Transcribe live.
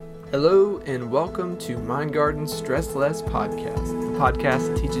Hello and welcome to Mind Garden's Stress Less podcast, the podcast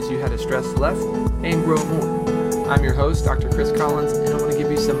that teaches you how to stress less and grow more. I'm your host, Dr. Chris Collins, and I want to give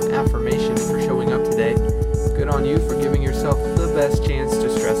you some affirmation for showing up today. Good on you for giving yourself the best chance to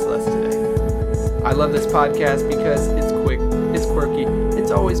stress less today. I love this podcast because it's quick, it's quirky, it's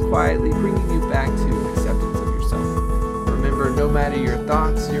always quietly bringing you back to acceptance of yourself. Remember, no matter your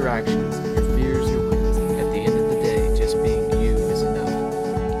thoughts, your actions, your fears, your wins, at the end of the day, just being you is enough.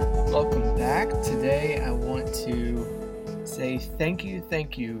 Welcome back. Today I want to say thank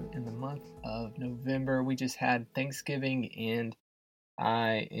you in the month of November. We just had Thanksgiving and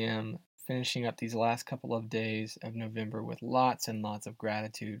I am finishing up these last couple of days of November with lots and lots of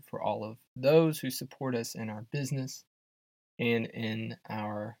gratitude for all of those who support us in our business and in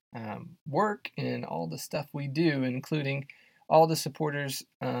our work and all the stuff we do, including all the supporters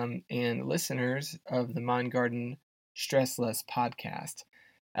and listeners of the Mind Garden Stress Less podcast.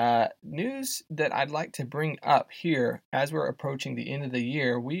 News that I'd like to bring up here as we're approaching the end of the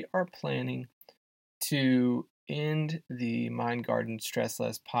year, we are planning to end the Mind Garden Stress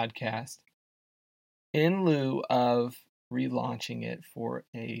Less podcast in lieu of relaunching it for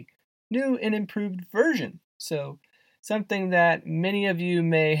a new and improved version. So something that many of you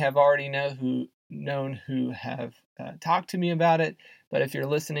may have already known who have talked to me about it, but if you're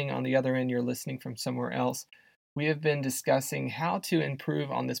listening on the other end, you're listening from somewhere else. We have been discussing how to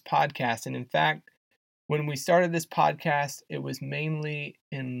improve on this podcast. And in fact, when we started this podcast, it was mainly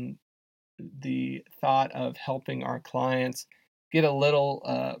in the thought of helping our clients get a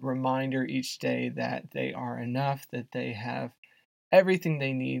little reminder each day that they are enough, that they have everything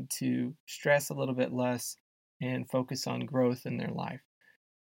they need to stress a little bit less and focus on growth in their life.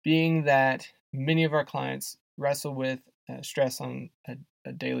 Being that many of our clients wrestle with stress on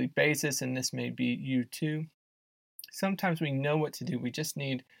a daily basis, and this may be you too, sometimes we know what to do. We just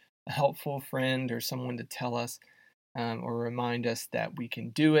need a helpful friend or someone to tell us or remind us that we can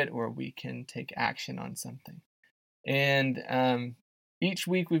do it or we can take action on something. And each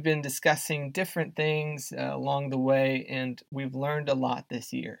week we've been discussing different things along the way, and we've learned a lot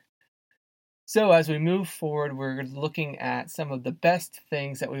this year. So as we move forward, we're looking at some of the best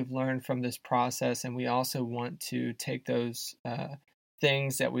things that we've learned from this process, and we also want to take those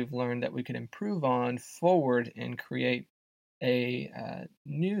things that we've learned that we can improve on forward and create a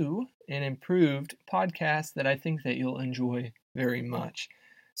new and improved podcast that I think that you'll enjoy very much.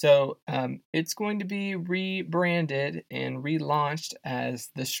 So it's going to be rebranded and relaunched as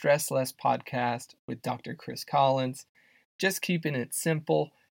the Stress Less Podcast with Dr. Chris Collins, just keeping it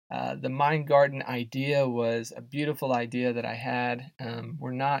simple. The Mind Garden idea was a beautiful idea that I had.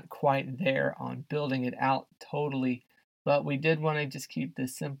 We're not quite there on building it out totally, but we did want to just keep the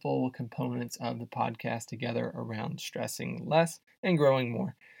simple components of the podcast together around stressing less and growing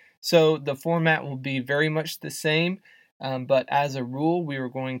more. So the format will be very much the same, but as a rule, we are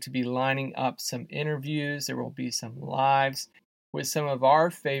going to be lining up some interviews. There will be some lives with some of our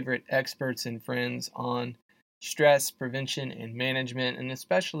favorite experts and friends on stress prevention and management, and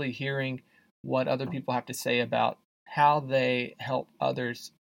especially hearing what other people have to say about how they help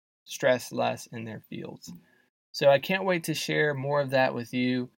others stress less in their fields. So I can't wait to share more of that with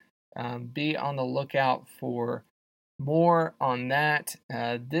you. Be on the lookout for more on that.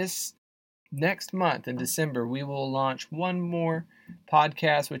 This next month in December, we will launch one more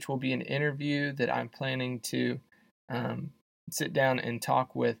podcast, which will be an interview that I'm planning to sit down and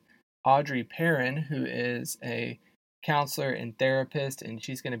talk with Audrey Perrin, who is a counselor and therapist, and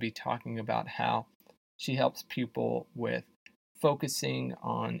she's going to be talking about how she helps people with focusing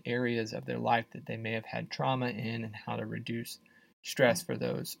on areas of their life that they may have had trauma in and how to reduce stress for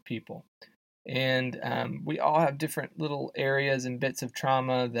those people. And we all have different little areas and bits of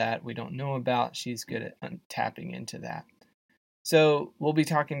trauma that we don't know about. She's good at tapping into that. So we'll be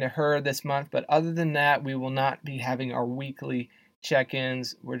talking to her this month, but other than that, we will not be having our weekly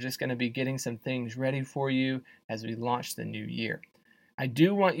check-ins. We're just going to be getting some things ready for you as we launch the new year. I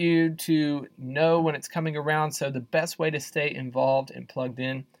do want you to know when it's coming around, so the best way to stay involved and plugged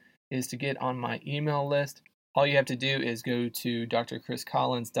in is to get on my email list. All you have to do is go to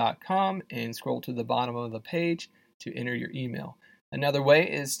drchriscollins.com and scroll to the bottom of the page to enter your email. Another way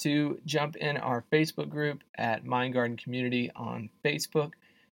is to jump in our Facebook group at Mind Garden Community on Facebook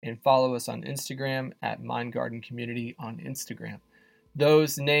and follow us on Instagram at Mind Garden Community on Instagram.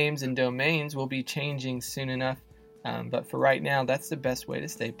 Those names and domains will be changing soon enough. But for right now, that's the best way to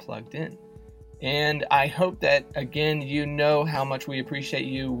stay plugged in. And I hope that, again, you know how much we appreciate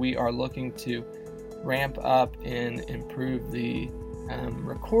you. We are looking to ramp up and improve the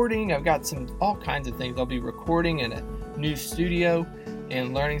recording. I've got all kinds of things. I'll be recording in a new studio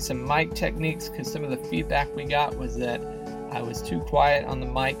and learning some mic techniques, because some of the feedback we got was that I was too quiet on the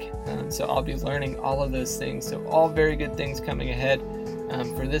mic. So I'll be learning all of those things. So all very good things coming ahead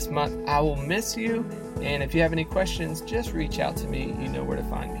for this month. I will miss you. And if you have any questions, just reach out to me. You know where to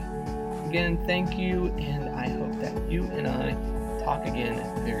find me. Again, thank you. And I hope that you and I talk again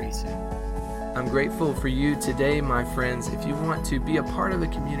very soon. I'm grateful for you today, my friends. If you want to be a part of a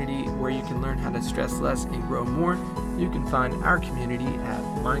community where you can learn how to stress less and grow more, you can find our community at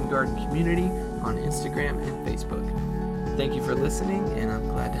Mind Garden Community on Instagram and Facebook. Thank you for listening, and I'm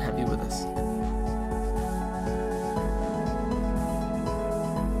glad to have you with us.